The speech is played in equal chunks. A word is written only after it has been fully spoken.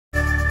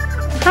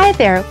Hi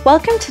there,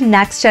 welcome to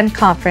NEXTGEN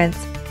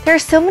Conference. There are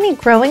so many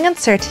growing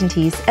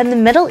uncertainties in the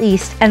Middle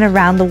East and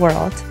around the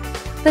world.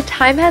 The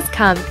time has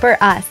come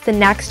for us, the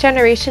next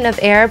generation of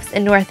Arabs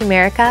in North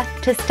America,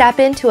 to step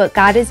into what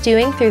God is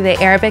doing through the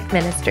Arabic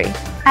ministry.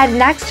 At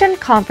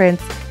NEXTGEN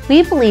Conference,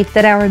 we believe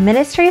that our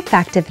ministry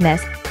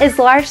effectiveness is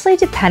largely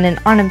dependent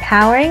on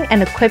empowering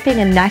and equipping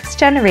a next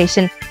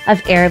generation of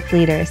Arab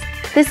leaders.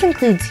 This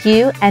includes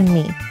you and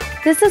me.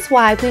 This is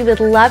why we would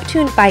love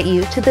to invite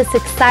you to this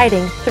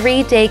exciting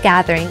 3-day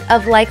gathering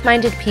of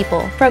like-minded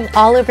people from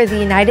all over the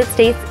United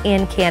States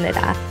and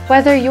Canada.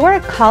 Whether you're a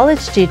college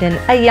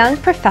student, a young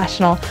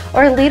professional,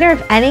 or a leader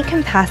of any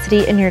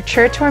capacity in your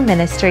church or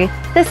ministry,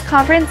 this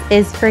conference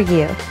is for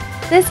you.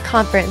 This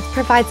conference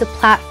provides a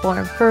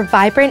platform for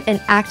vibrant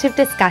and active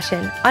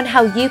discussion on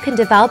how you can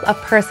develop a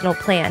personal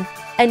plan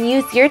and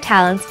use your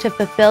talents to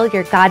fulfill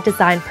your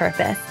God-designed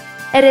purpose.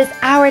 It is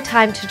our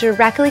time to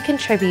directly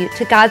contribute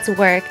to God's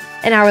work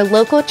in our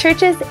local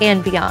churches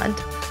and beyond.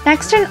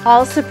 NEXTGEN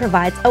also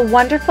provides a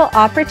wonderful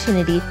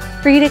opportunity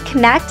for you to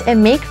connect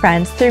and make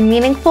friends through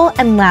meaningful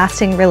and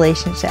lasting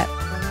relationships.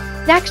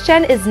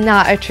 NEXTGEN is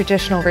not a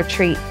traditional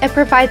retreat. It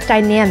provides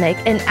dynamic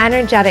and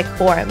energetic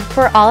forum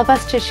for all of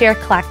us to share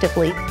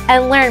collectively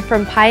and learn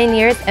from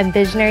pioneers and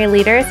visionary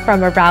leaders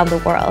from around the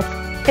world.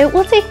 It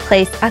will take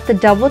place at the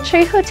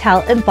DoubleTree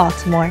Hotel in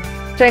Baltimore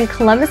during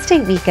Columbus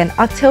Day weekend,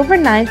 October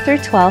 9th through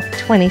 12th,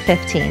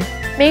 2015.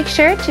 Make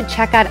sure to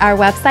check out our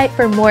website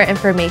for more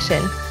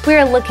information. We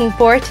are looking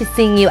forward to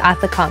seeing you at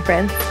the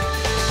conference.